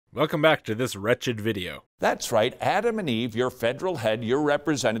Welcome back to this wretched video. That's right, Adam and Eve, your federal head, your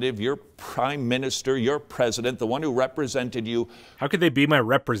representative, your prime minister, your president, the one who represented you. How could they be my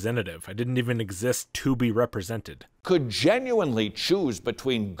representative? I didn't even exist to be represented. Could genuinely choose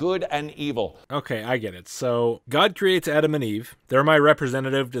between good and evil. Okay, I get it. So, God creates Adam and Eve. They're my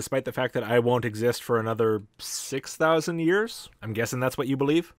representative despite the fact that I won't exist for another 6,000 years? I'm guessing that's what you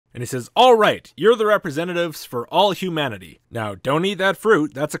believe? And he says, all right, you're the representatives for all humanity. Now, don't eat that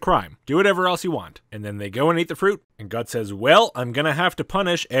fruit, that's a crime. Do whatever else you want. And then they go and eat the fruit, and God says, well, I'm gonna have to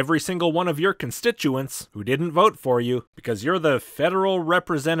punish every single one of your constituents who didn't vote for you, because you're the federal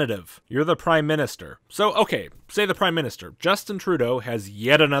representative. You're the prime minister. So, okay, say the prime minister. Justin Trudeau has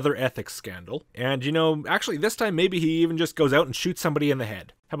yet another ethics scandal, and you know, actually this time maybe he even just goes out and shoots somebody in the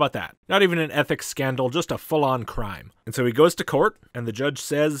head. How about that? Not even an ethics scandal, just a full-on crime. And so he goes to court, and the judge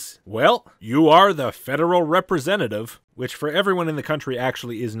says, well, you are the federal representative, which for everyone in the country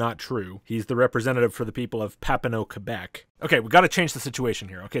actually is not true. He's the representative for the people of Papineau, Quebec. Okay, we gotta change the situation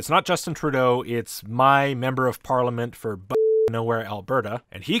here. Okay, it's not Justin Trudeau, it's my member of parliament for nowhere, Alberta,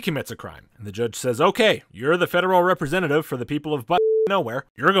 and he commits a crime. And the judge says, okay, you're the federal representative for the people of nowhere.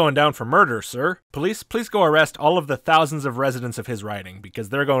 You're going down for murder, sir. Police, please go arrest all of the thousands of residents of his riding, because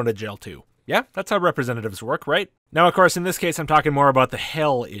they're going to jail too. Yeah, that's how representatives work, right? Now, of course, in this case, I'm talking more about the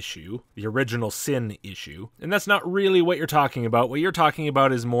hell issue, the original sin issue, and that's not really what you're talking about. What you're talking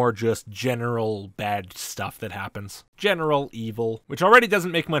about is more just general bad stuff that happens. General evil, which already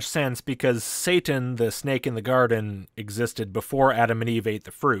doesn't make much sense because Satan, the snake in the garden, existed before Adam and Eve ate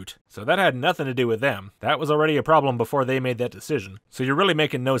the fruit. So that had nothing to do with them. That was already a problem before they made that decision. So you're really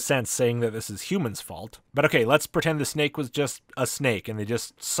making no sense saying that this is humans' fault. But okay, let's pretend the snake was just a snake and they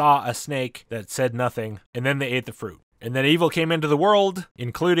just saw a snake that said nothing, and then they ate the fruit. And then evil came into the world,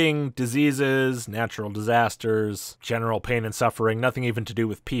 including diseases, natural disasters, general pain and suffering, nothing even to do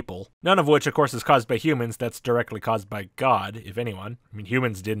with people. None of which, of course, is caused by humans. That's directly caused by God, if anyone. I mean,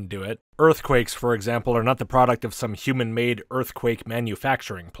 humans didn't do it. Earthquakes, for example, are not the product of some human-made earthquake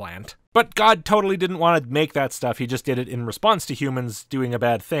manufacturing plant. But God totally didn't want to make that stuff. He just did it in response to humans doing a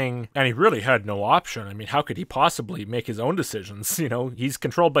bad thing. And he really had no option. I mean, how could he possibly make his own decisions? You know, he's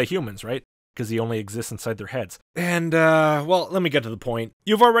controlled by humans, right? Because he only exists inside their heads. And, well, let me get to the point.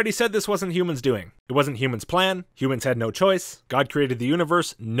 You've already said this wasn't humans' doing. It wasn't humans' plan. Humans had no choice. God created the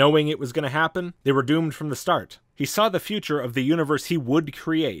universe knowing it was going to happen. They were doomed from the start. He saw the future of the universe he would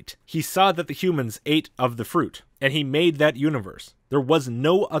create. He saw that the humans ate of the fruit, and he made that universe. There was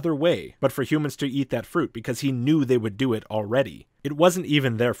no other way but for humans to eat that fruit because he knew they would do it already. It wasn't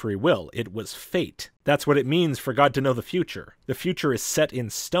even their free will, it was fate. That's what it means for God to know the future. The future is set in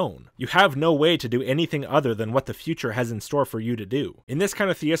stone. You have no way to do anything other than what the future has in store for you to do. In this kind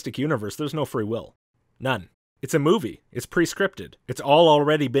of theistic universe, there's no free will. None. It's a movie. It's pre-scripted. It's all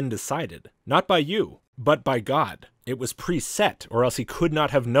already been decided. Not by you, but by God. It was preset, or else he could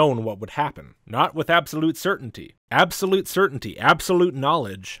not have known what would happen. Not with absolute certainty. Absolute certainty, absolute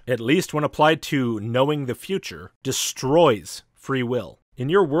knowledge, at least when applied to knowing the future, destroys free will. In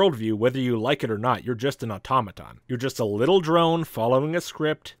your worldview, whether you like it or not, you're just an automaton. You're just a little drone following a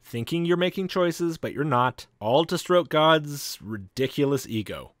script, thinking you're making choices, but you're not, all to stroke God's ridiculous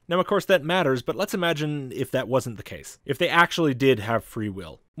ego. Now, of course, that matters, but let's imagine if that wasn't the case. If they actually did have free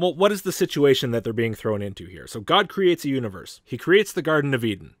will. Well, what is the situation that they're being thrown into here? So God creates a universe. He creates the Garden of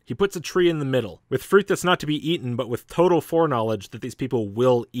Eden. He puts a tree in the middle, with fruit that's not to be eaten, but with total foreknowledge that these people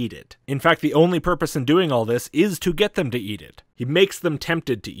will eat it. In fact, the only purpose in doing all this is to get them to eat it. He makes them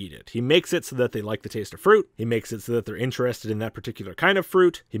tempted to eat it. He makes it so that they like the taste of fruit. He makes it so that they're interested in that particular kind of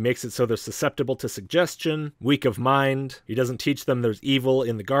fruit. He makes it so they're susceptible to suggestion, weak of mind. He doesn't teach them there's evil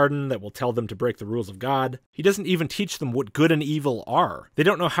in the garden that will tell them to break the rules of God. He doesn't even teach them what good and evil are. They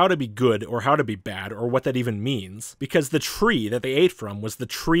don't know how to be good or how to be bad or what that even means, because the tree that they ate from was the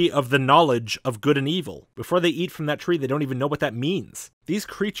tree of the knowledge of good and evil. Before they eat from that tree, they don't even know what that means. These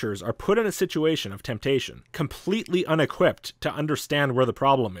creatures are put in a situation of temptation, completely unequipped to understand where the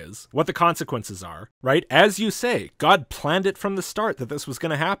problem is, what the consequences are, right? As you say, God planned it from the start that this was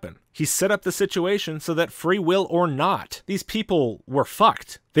going to happen. He set up the situation so that free will or not, these people were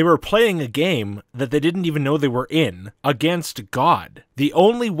fucked. They were playing a game that they didn't even know they were in against God. The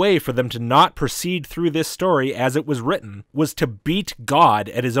only way for them to not proceed through this story as it was written was to beat God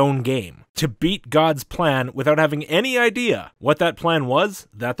at his own game. To beat God's plan without having any idea what that plan was,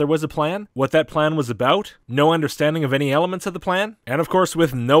 that there was a plan, what that plan was about, no understanding of any elements of the plan, and of course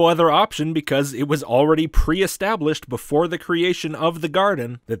with no other option because it was already pre-established before the creation of the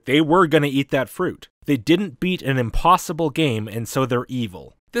garden that they were going to eat that fruit. They didn't beat an impossible game and so they're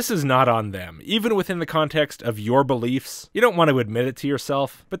evil. This is not on them. Even within the context of your beliefs, you don't want to admit it to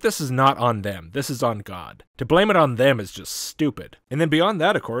yourself, but this is not on them. This is on God. To blame it on them is just stupid. And then beyond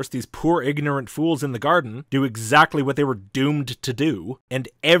that, of course, these poor ignorant fools in the garden do exactly what they were doomed to do, and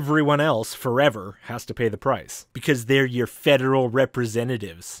everyone else forever has to pay the price. Because they're your federal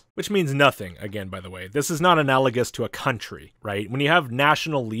representatives. Which means nothing, again, by the way. This is not analogous to a country, right? When you have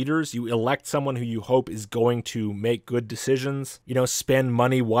national leaders, you elect someone who you hope is going to make good decisions, spend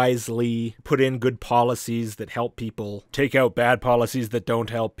money wisely, put in good policies that help people, take out bad policies that don't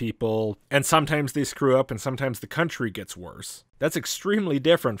help people, and sometimes they screw up and sometimes the country gets worse. That's extremely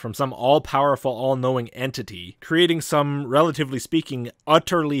different from some all-powerful, all-knowing entity creating some, relatively speaking,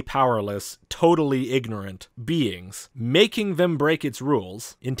 utterly powerless, totally ignorant beings, making them break its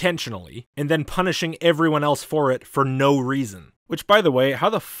rules intentionally, and then punishing everyone else for it for no reason. Which, by the way, how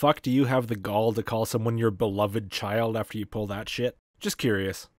the fuck do you have the gall to call someone your beloved child after you pull that shit? Just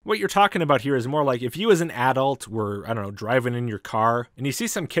curious. What you're talking about here is more like if you as an adult were, driving in your car and you see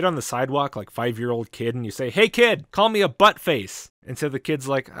some kid on the sidewalk, like 5-year-old kid, and you say, "Hey kid, call me a butt face." And so the kid's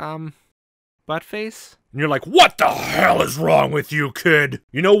like, butt face? And you're like, "What the hell is wrong with you, kid?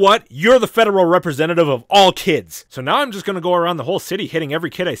 You know what? You're the federal representative of all kids. So now I'm just gonna go around the whole city hitting every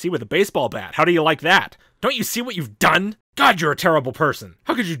kid I see with a baseball bat. How do you like that? Don't you see what you've done? God, you're a terrible person.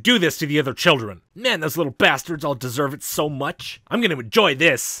 How could you do this to the other children? Man, those little bastards all deserve it so much. I'm gonna enjoy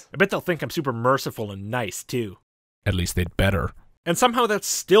this." I bet they'll think I'm super merciful and nice, too. At least they'd better. And somehow that's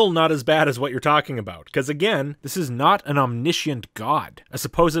still not as bad as what you're talking about, because again, this is not an omniscient God, a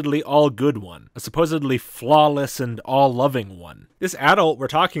supposedly all-good one, a supposedly flawless and all-loving one. This adult we're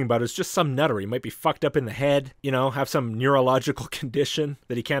talking about is just some nutter. He might be fucked up in the head, have some neurological condition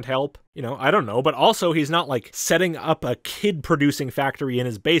that he can't help. I don't know, but also he's not like setting up a kid-producing factory in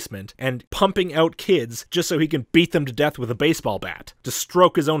his basement and pumping out kids just so he can beat them to death with a baseball bat, to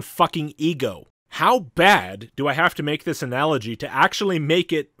stroke his own fucking ego. How bad do I have to make this analogy to actually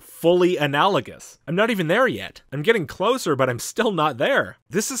make it fully analogous? I'm not even there yet. I'm getting closer, but I'm still not there.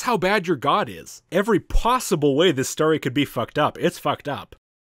 This is how bad your God is. Every possible way this story could be fucked up, it's fucked up.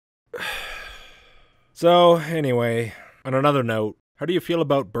 So, anyway, on another note, how do you feel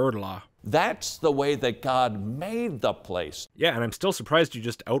about bird law? That's the way that God made the place. Yeah, and I'm still surprised you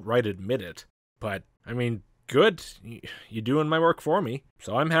just outright admit it. But, good. You're doing my work for me,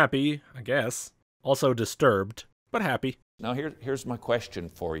 so I'm happy, I guess. Also disturbed, but happy. Now here's my question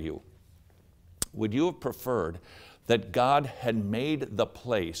for you. Would you have preferred that God had made the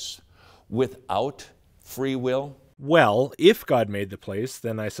place without free will? Well, if God made the place,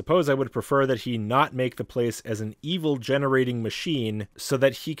 then I suppose I would prefer that he not make the place as an evil-generating machine so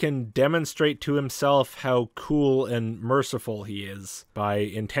that he can demonstrate to himself how cool and merciful he is by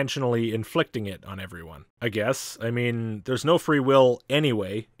intentionally inflicting it on everyone. I guess. There's no free will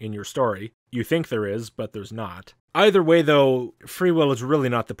anyway in your story. You think there is, but there's not. Either way, though, free will is really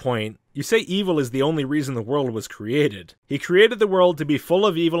not the point. You say evil is the only reason the world was created. He created the world to be full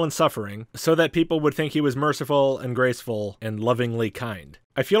of evil and suffering, so that people would think he was merciful and graceful and lovingly kind.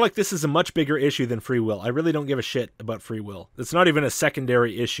 I feel like this is a much bigger issue than free will. I really don't give a shit about free will. It's not even a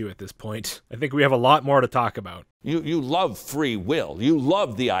secondary issue at this point. I think we have a lot more to talk about. You love free will. You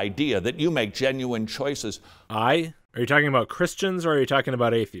love the idea that you make genuine choices. Are you talking about Christians or are you talking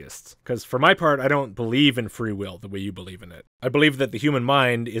about atheists? Because for my part, I don't believe in free will the way you believe in it. I believe that the human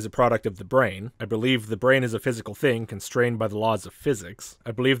mind is a product of the brain. I believe the brain is a physical thing constrained by the laws of physics.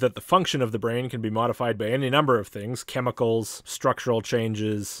 I believe that the function of the brain can be modified by any number of things, chemicals, structural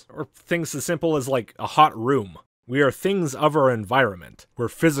changes, or things as simple as like a hot room. We are things of our environment. We're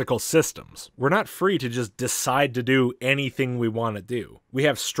physical systems. We're not free to just decide to do anything we want to do. We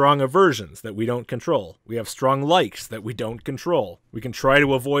have strong aversions that we don't control. We have strong likes that we don't control. We can try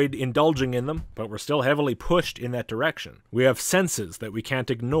to avoid indulging in them, but we're still heavily pushed in that direction. We have senses that we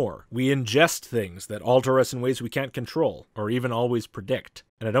can't ignore. We ingest things that alter us in ways we can't control, or even always predict.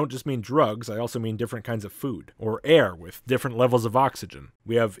 And I don't just mean drugs, I also mean different kinds of food, or air with different levels of oxygen.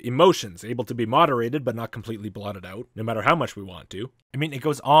 We have emotions able to be moderated but not completely blotted out, no matter how much we want to. It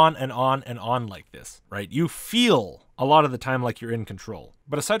goes on and on and on like this, right? You feel a lot of the time like you're in control.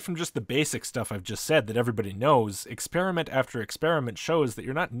 But aside from just the basic stuff I've just said that everybody knows, experiment after experiment shows that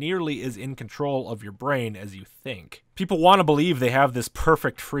you're not nearly as in control of your brain as you think. People want to believe they have this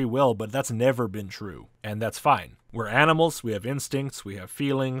perfect free will, but that's never been true. And that's fine. We're animals, we have instincts, we have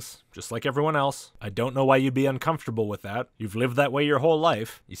feelings, just like everyone else. I don't know why you'd be uncomfortable with that. You've lived that way your whole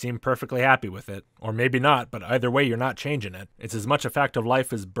life. You seem perfectly happy with it. Or maybe not, but either way you're not changing it. It's as much a fact of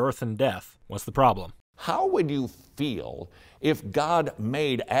life as birth and death. What's the problem? How would you feel if God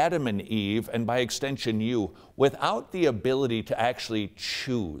made Adam and Eve, and by extension you, without the ability to actually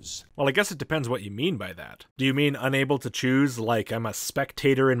choose? Well, I guess it depends what you mean by that. Do you mean unable to choose, like I'm a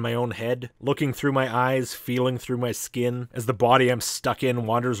spectator in my own head, looking through my eyes, feeling through my skin, as the body I'm stuck in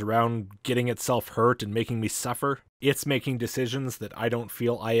wanders around getting itself hurt and making me suffer? It's making decisions that I don't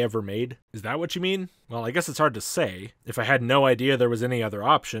feel I ever made? Is that what you mean? Well, I guess it's hard to say. If I had no idea there was any other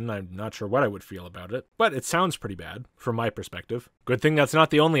option, I'm not sure what I would feel about it. But it sounds pretty bad, from my perspective. Good thing that's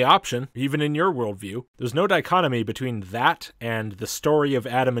not the only option, even in your worldview. There's no dichotomy between that and the story of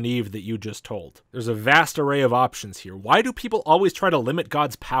Adam and Eve that you just told. There's a vast array of options here. Why do people always try to limit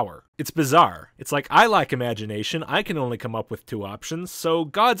God's power? It's bizarre. It's like, I lack imagination, I can only come up with 2 options, so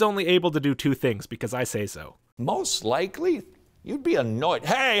God's only able to do 2 things because I say so. Most likely, you'd be annoyed.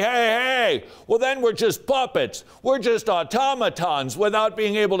 Hey! Well, then we're just puppets. We're just automatons without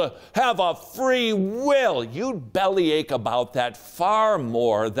being able to have a free will. You'd bellyache about that far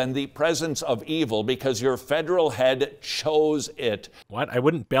more than the presence of evil because your federal head chose it. What? I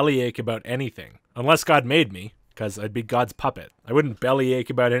wouldn't bellyache about anything. Unless God made me, because I'd be God's puppet. I wouldn't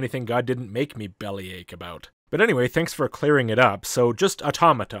bellyache about anything God didn't make me bellyache about. But anyway, thanks for clearing it up. So just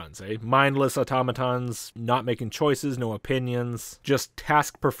automatons, eh? Mindless automatons, not making choices, no opinions, just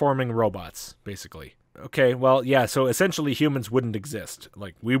task-performing robots, basically. Okay, well, yeah, so essentially humans wouldn't exist.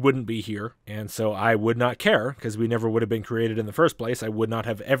 Like, we wouldn't be here, and so I would not care, because we never would have been created in the first place. I would not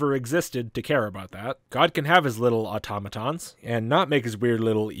have ever existed to care about that. God can have his little automatons, and not make his weird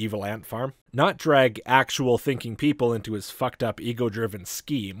little evil ant farm. Not drag actual thinking people into his fucked up ego-driven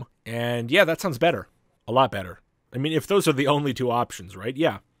scheme. And yeah, that sounds better. A lot better. I mean, if those are the only 2 options, right?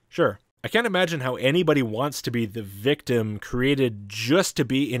 Yeah, sure. I can't imagine how anybody wants to be the victim created just to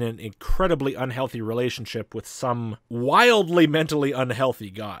be in an incredibly unhealthy relationship with some wildly mentally unhealthy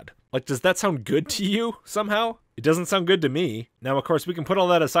God. Like, does that sound good to you, somehow? It doesn't sound good to me. Now, of course, we can put all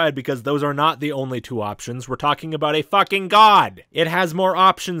that aside because those are not the only 2 options. We're talking about a fucking God. It has more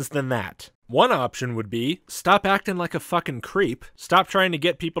options than that. One option would be, stop acting like a fucking creep, stop trying to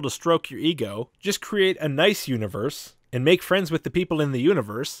get people to stroke your ego, just create a nice universe, and make friends with the people in the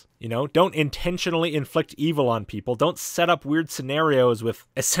universe. You know, don't intentionally inflict evil on people, don't set up weird scenarios with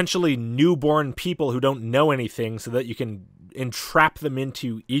essentially newborn people who don't know anything so that you can entrap them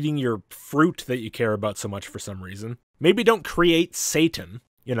into eating your fruit that you care about so much for some reason. Maybe don't create Satan,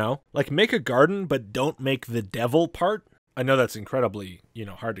 you know? Like, make a garden, but don't make the devil part. I know that's incredibly,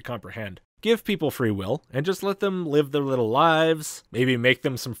 hard to comprehend. Give people free will, and just let them live their little lives. Maybe make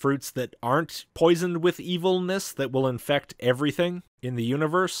them some fruits that aren't poisoned with evilness that will infect everything in the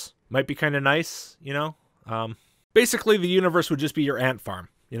universe. Might be kind of nice, Basically, the universe would just be your ant farm,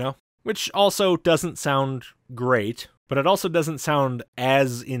 Which also doesn't sound great, but it also doesn't sound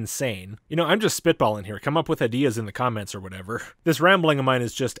as insane. I'm just spitballing here. Come up with ideas in the comments or whatever. This rambling of mine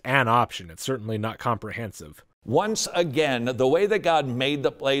is just an option. It's certainly not comprehensive. Once again, the way that God made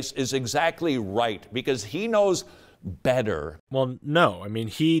the place is exactly right because he knows better. Well, no. I mean,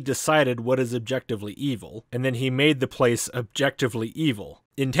 he decided what is objectively evil, and then he made the place objectively evil,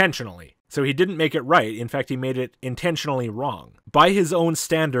 intentionally. So he didn't make it right. In fact, he made it intentionally wrong. By his own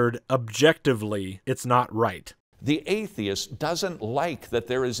standard, objectively, it's not right. The atheist doesn't like that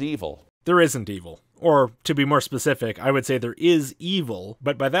there is evil. There isn't evil. Or, to be more specific, I would say there is evil,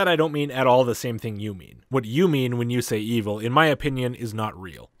 but by that I don't mean at all the same thing you mean. What you mean when you say evil, in my opinion, is not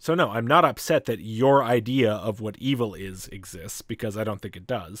real. So no, I'm not upset that your idea of what evil is exists, because I don't think it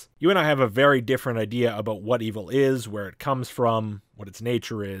does. You and I have a very different idea about what evil is, where it comes from, what its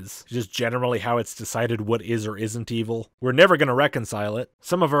nature is, just generally how it's decided what is or isn't evil. We're never going to reconcile it.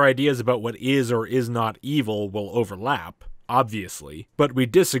 Some of our ideas about what is or is not evil will overlap, obviously, but we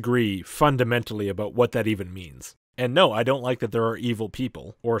disagree fundamentally about what that even means. And no, I don't like that there are evil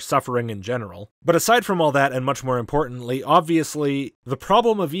people, or suffering in general. But aside from all that, and much more importantly, obviously, the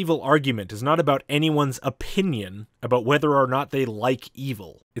problem of evil argument is not about anyone's opinion about whether or not they like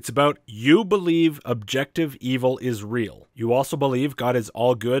evil. It's about you believe objective evil is real. You also believe God is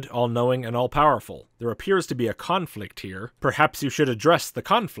all good, all-knowing, and all-powerful. There appears to be a conflict here. Perhaps you should address the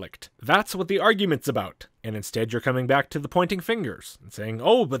conflict. That's what the argument's about. And instead you're coming back to the pointing fingers and saying,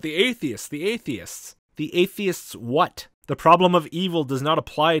 oh, but the atheists, the atheists. The atheists what? The problem of evil does not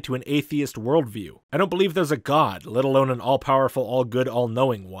apply to an atheist worldview. I don't believe there's a God, let alone an all-powerful, all-good,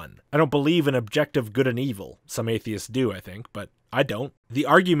 all-knowing one. I don't believe in objective good and evil. Some atheists do, I think, but I don't. The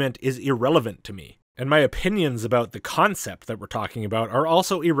argument is irrelevant to me. And my opinions about the concept that we're talking about are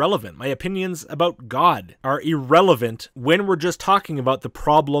also irrelevant. My opinions about God are irrelevant when we're just talking about the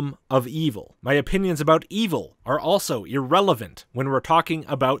problem of evil. My opinions about evil are also irrelevant when we're talking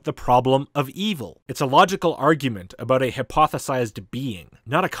about the problem of evil. It's a logical argument about a hypothesized being,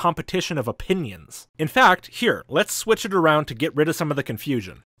 not a competition of opinions. In fact, here, let's switch it around to get rid of some of the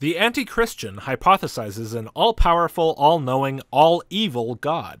confusion. The anti-Christian hypothesizes an all-powerful, all-knowing, all-evil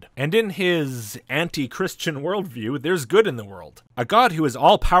God. And in his anti-Christian worldview, there's good in the world. A God who is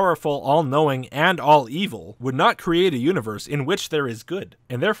all-powerful, all-knowing, and all-evil would not create a universe in which there is good.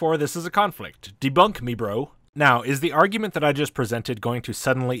 And therefore, this is a conflict. Debunk me, bro. Now, is the argument that I just presented going to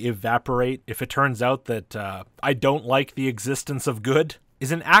suddenly evaporate if it turns out that I don't like the existence of good?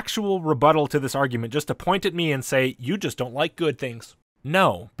 Is an actual rebuttal to this argument just to point at me and say, you just don't like good things?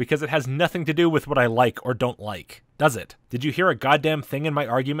 No, because it has nothing to do with what I like or don't like, does it? Did you hear a goddamn thing in my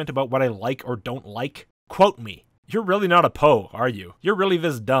argument about what I like or don't like? Quote me. You're really not a Poe, are you? You're really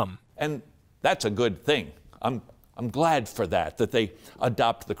this dumb. And that's a good thing. I'm glad for that they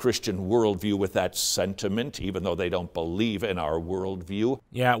adopt the Christian worldview with that sentiment, even though they don't believe in our worldview.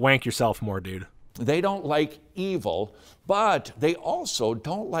 Yeah, wank yourself more, dude. They don't like evil, but they also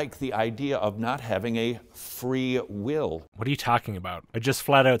don't like the idea of not having a free will. What are you talking about? I just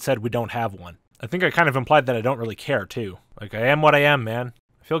flat out said we don't have one. I think I kind of implied that I don't really care, too. Like, I am what I am, man.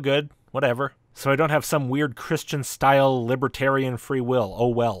 I feel good. Whatever. So I don't have some weird Christian-style libertarian free will. Oh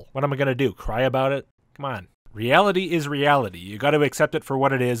well. What am I gonna do? Cry about it? Come on. Reality is reality. You gotta accept it for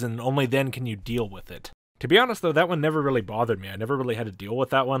what it is, and only then can you deal with it. To be honest, though, that one never really bothered me. I never really had to deal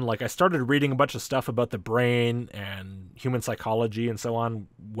with that one. Like, I started reading a bunch of stuff about the brain and human psychology and so on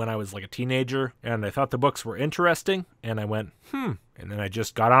when I was like a teenager, and I thought the books were interesting, and I went, and then I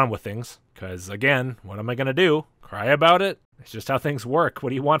just got on with things. Because, again, what am I gonna do? Cry about it? It's just how things work. What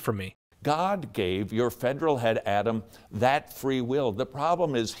do you want from me? God gave your federal head Adam that free will. The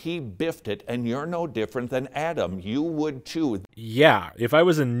problem is he biffed it, and you're no different than Adam. You would too. Yeah, if I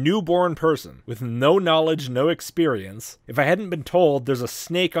was a newborn person with no knowledge, no experience, if I hadn't been told there's a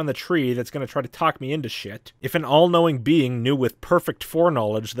snake on the tree that's going to try to talk me into shit, if an all-knowing being knew with perfect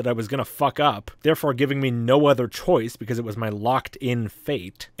foreknowledge that I was going to fuck up, therefore giving me no other choice because it was my locked-in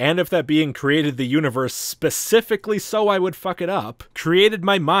fate, and if that being created the universe specifically so I would fuck it up, created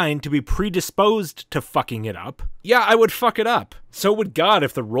my mind to be predisposed to fucking it up, yeah, I would fuck it up. So would God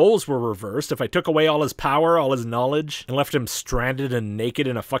if the roles were reversed, if I took away all his power, all his knowledge, and left him stranded and naked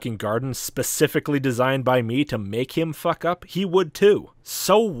in a fucking garden specifically designed by me to make him fuck up, he would too.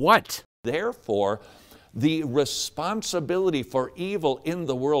 So what? Therefore, the responsibility for evil in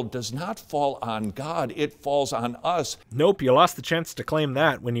the world does not fall on God, it falls on us. Nope, you lost the chance to claim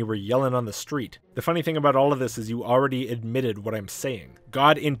that when you were yelling on the street. The funny thing about all of this is you already admitted what I'm saying.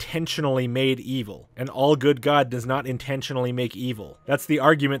 God intentionally made evil, and all good God does not intentionally make evil. That's the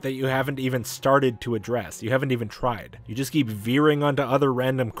argument that you haven't even started to address. You haven't even tried. You just keep veering onto other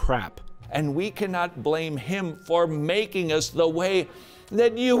random crap. And we cannot blame him for making us the way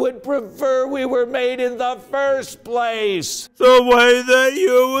that you would prefer we were made in the first place. The way that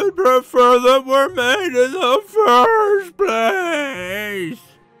you would prefer that we're made in the first place.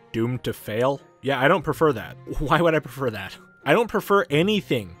 Doomed to fail? Yeah, I don't prefer that. Why would I prefer that? I don't prefer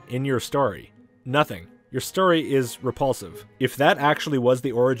anything in your story. Nothing. Your story is repulsive. If that actually was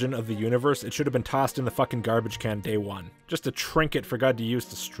the origin of the universe, it should have been tossed in the fucking garbage can day one. Just a trinket for God to use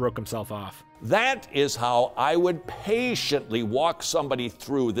to stroke himself off. That is how I would patiently walk somebody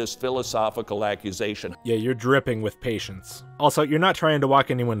through this philosophical accusation. Yeah, you're dripping with patience. Also, you're not trying to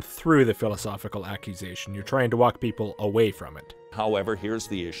walk anyone through the philosophical accusation. You're trying to walk people away from it. However, here's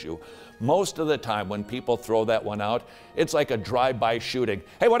the issue. Most of the time when people throw that one out, it's like a drive-by shooting.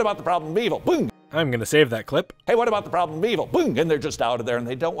 Hey, what about the problem of evil? Boom! I'm gonna save that clip. Hey, what about the problem of evil? Boom! And they're just out of there, and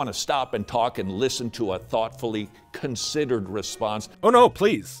they don't want to stop and talk and listen to a thoughtfully considered response. Oh no,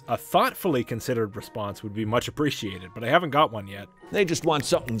 please. A thoughtfully considered response would be much appreciated, but I haven't got one yet. They just want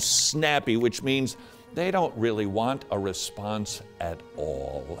something snappy, which means they don't really want a response at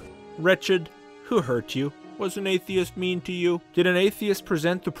all. Wretched, who hurt you? Was an atheist mean to you? Did an atheist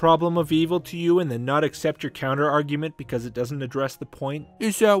present the problem of evil to you and then not accept your counter-argument because it doesn't address the point?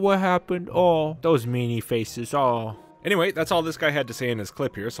 Is that what happened? Oh, those meanie faces, oh. Anyway, that's all this guy had to say in his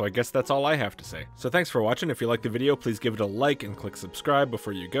clip here, so I guess that's all I have to say. So thanks for watching. If you liked the video, please give it a like and click subscribe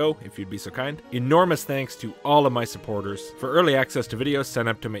before you go, if you'd be so kind. Enormous thanks to all of my supporters. For early access to videos, sign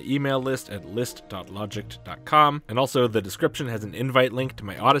up to my email list at list.logicked.com, and also the description has an invite link to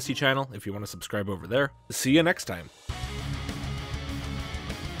my Odyssey channel if you want to subscribe over there. See you next time.